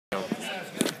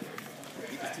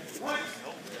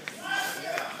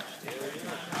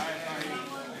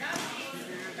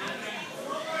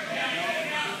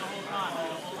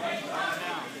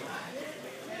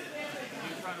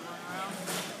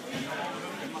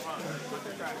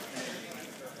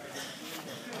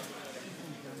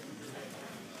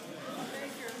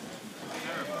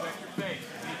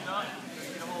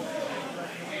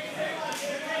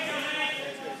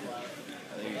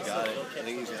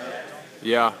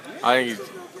Yeah, I think he's.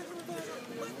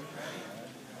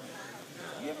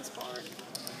 You haven't sparred.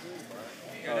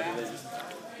 Oh,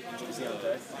 did you see on the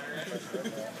text?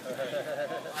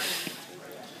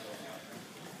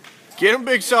 Get him,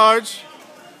 Big Sarge.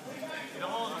 Get a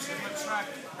hold of him.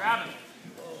 Grab him.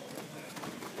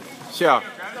 Yeah.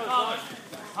 Grab the collar.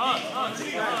 Hug. There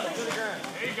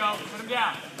you go. Put him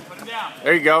down. Put him down.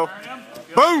 There you go.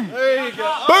 Boom. There you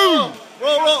go. Boom.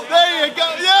 Roll. There you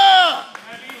go. Yeah.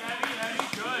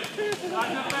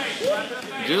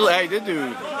 Hey, that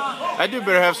dude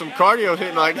better have some cardio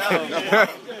hitting like that.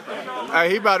 Hey,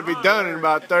 he about to be done in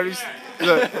about 30.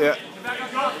 Look, yeah.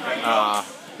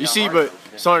 You see, but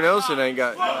Eazy Ellison ain't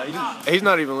got. He's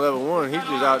not even level 1. He's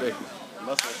just out there.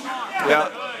 Yeah.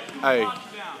 Hey.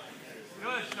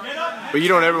 But you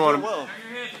don't ever want to.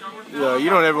 Yeah, you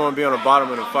don't ever want to be on the bottom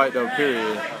of the fight though.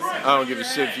 Period. I don't give a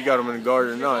shit if you got him in the guard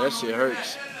or not. That shit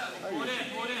hurts.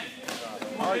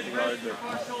 I like the guard, but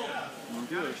you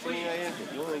do it.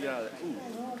 You only got it.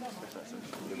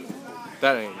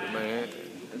 That ain't good, man.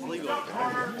 It's legal.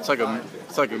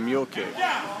 It's like a mule kick.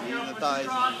 The thighs.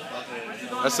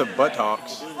 That's a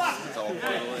buttocks. It's all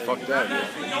Fuck that, dude.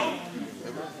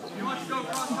 You want to go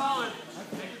cross collar?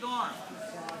 Take his arm.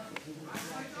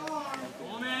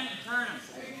 Pull him in and turn him.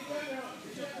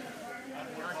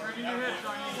 Start turning your hips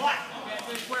on you. You can't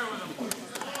stay square with him.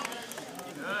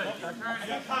 Good. Start turning.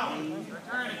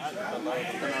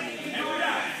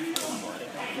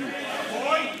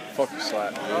 Fucking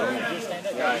slap.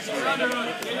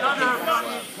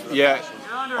 Yeah.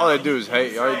 All they do is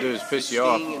hate. All they do is piss you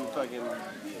off.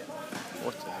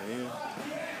 What the hell?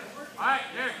 Alright,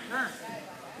 there, turn.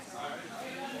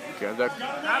 Grab that.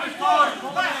 Grab his collar,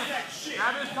 pull him in.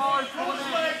 Grab his collar, pull him in.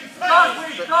 Guard.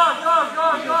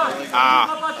 Come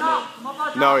up on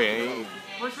top. No, he ain't.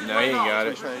 Push his No, he leg ain't up. got it.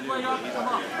 Push his leg up and come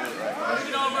up. Push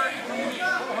it over and come in.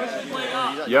 Push his leg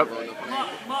up. Yep.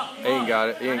 Come up. He ain't got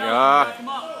it. He ain't Come got it.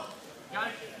 up. Got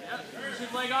it? Yep. Push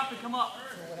his leg up and come up.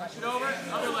 Push it over.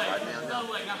 Other leg.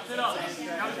 Other leg. Now sit up. Grab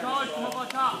his collar, come up on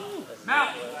top.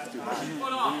 Mount. Push his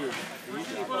foot off. Push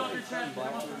his foot off your chest and come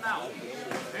up and mount.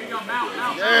 There you go.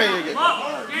 Mount. There you go. Come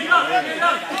up. Stand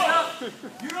up.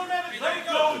 You don't have it. Let it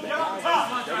go. Get on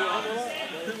top.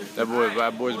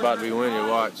 That boy's about to be winning.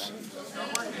 Watch.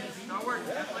 Start working.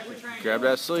 Just like we trained. Grab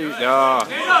that sleeve. Ah.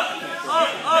 Stand up. All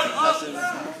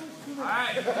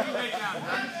right. Keep your head down.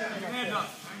 Keep your hands up.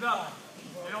 Hands up.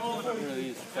 Get a hold of him.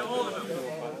 Get a hold of him.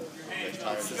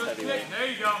 There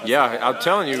you go. Yeah, I'm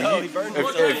telling you,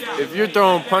 if you're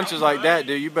throwing punches like that,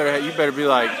 dude, you better be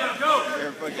like.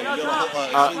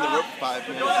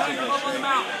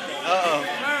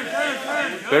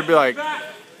 Better be like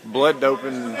blood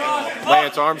doping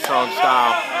Lance Armstrong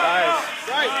style. Nice.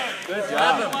 Good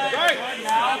job.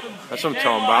 That's what I'm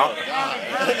talking about.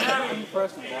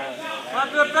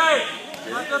 Left the face.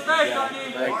 Left the face,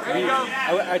 Tony. There you go.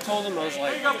 I told him, I was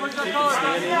like, There you go. Push that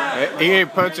collar. He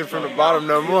ain't punching from the bottom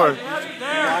no more.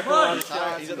 There. Push.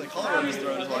 he's got the collar on his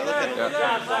throat, is why I look at him. Yeah,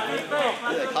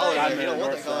 the collar there, you don't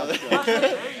want that collar there. There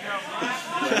you go.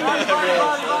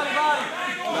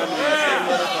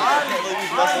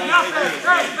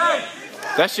 Body.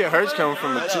 That shit hurts coming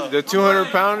from the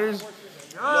 200 pounders.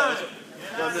 Good.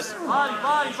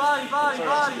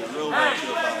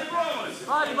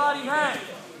 Body. Head.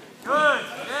 Good.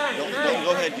 Head.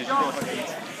 Go ahead, because you don't have to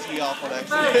tee off on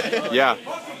accident. Yeah.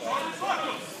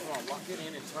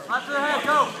 Left to the head,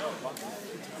 go.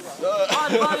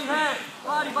 Body, head.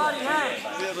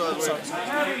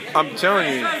 I'm telling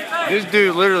you, this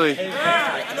dude literally. Stay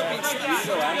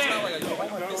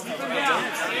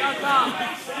on top.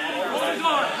 Hold his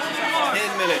arm.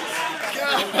 10 minutes.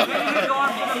 His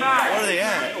arm to the back. What are they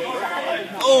at?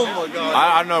 Oh my god.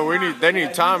 I know they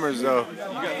need timers though. You got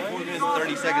 4 minutes and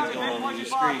 30 seconds going on your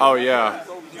screen. Oh yeah.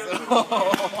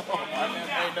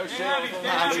 No shit.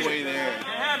 Halfway there. Get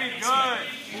heavy, good.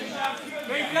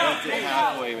 That's it,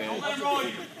 halfway, man. Don't let him roll you.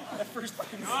 Good.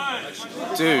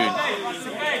 Dude.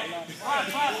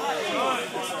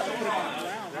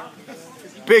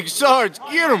 Good. Big Sarge,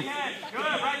 get him. Good,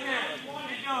 right there.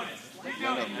 Keep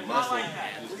doing it. Not like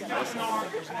that. Good,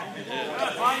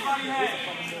 body, head.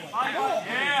 Uh-oh.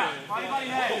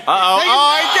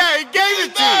 Oh, he gave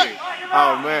it to you.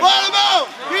 Oh, man. Flat him out!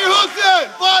 He hooked in!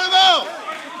 Flat him out!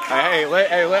 Hey,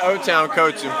 let O-Town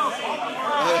coach him.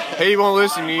 He won't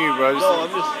listen to you, bro. No, I'm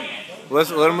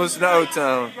just... Let him listen to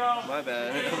O-Town. My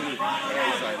bad. I'm just very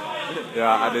excited.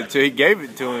 Yeah, I did too. He gave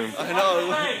it to him. I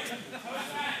know.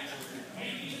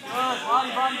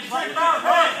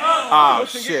 Oh,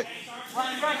 shit.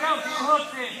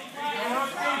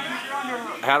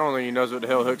 I don't think he knows what the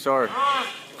hell hooks are.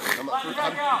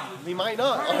 He might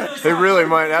not. He really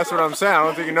might. That's what I'm saying. I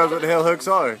don't think he knows what the hell hooks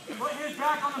are.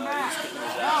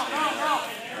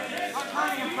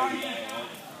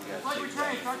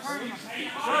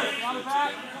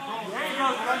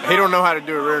 He don't know how to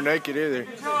do a rear naked either.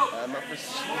 Not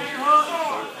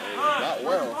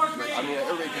well. I mean,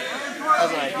 everybody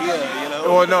has an idea, you know?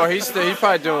 Well, no, he's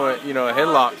probably doing, you know, a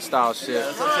headlock style shit. Yeah,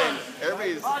 that's what I'm saying.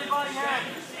 Everybody's,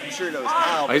 I'm sure knows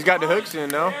how. Oh, he's got the hooks in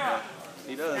now.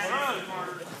 He does.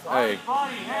 Hey.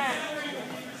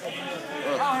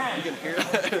 You can hear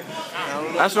that.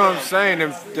 That's what I'm saying.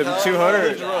 Them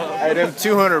 200, hey, them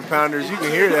 200 pounders, you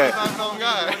can hear that.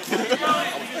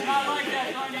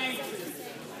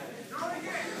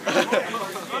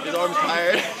 His arm's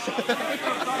tired.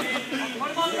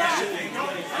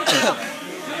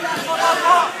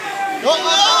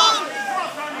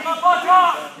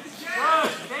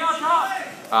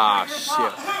 Ah,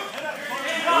 shit.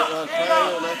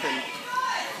 Nothing.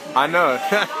 I know. I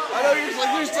know you're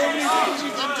like, there's so many things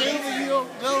you can do, but you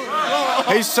don't know.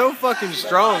 He's so fucking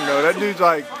strong, though. That dude's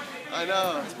like... I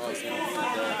know.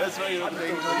 That's funny.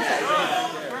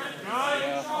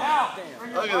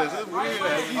 Look at this. It's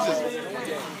weird. He's just...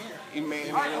 He's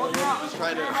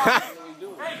trying to...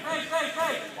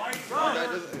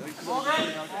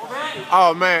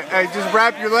 Oh, man. Hey, just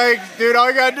wrap your legs, dude. All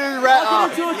you gotta do is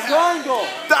wrap... Into a triangle.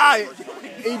 Die!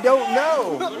 He don't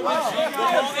know.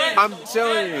 I'm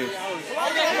telling you.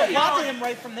 Watching him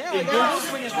right from there. Like,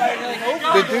 swing is right, like,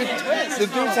 over. The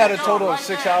dude's had a total of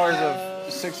 6 hours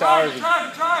of... 6 hours of...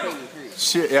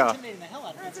 Shit, yeah.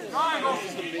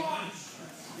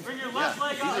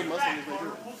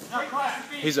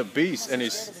 He's a beast, and he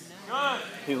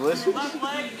listens.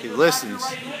 He listens.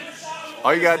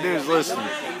 All you gotta do is listen.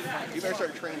 You better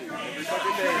start training. Every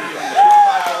fucking day.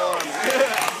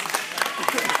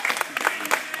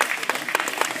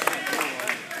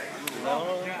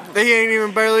 He ain't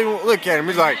even barely look at him.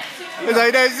 He's like,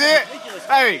 that's it.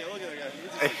 Hey.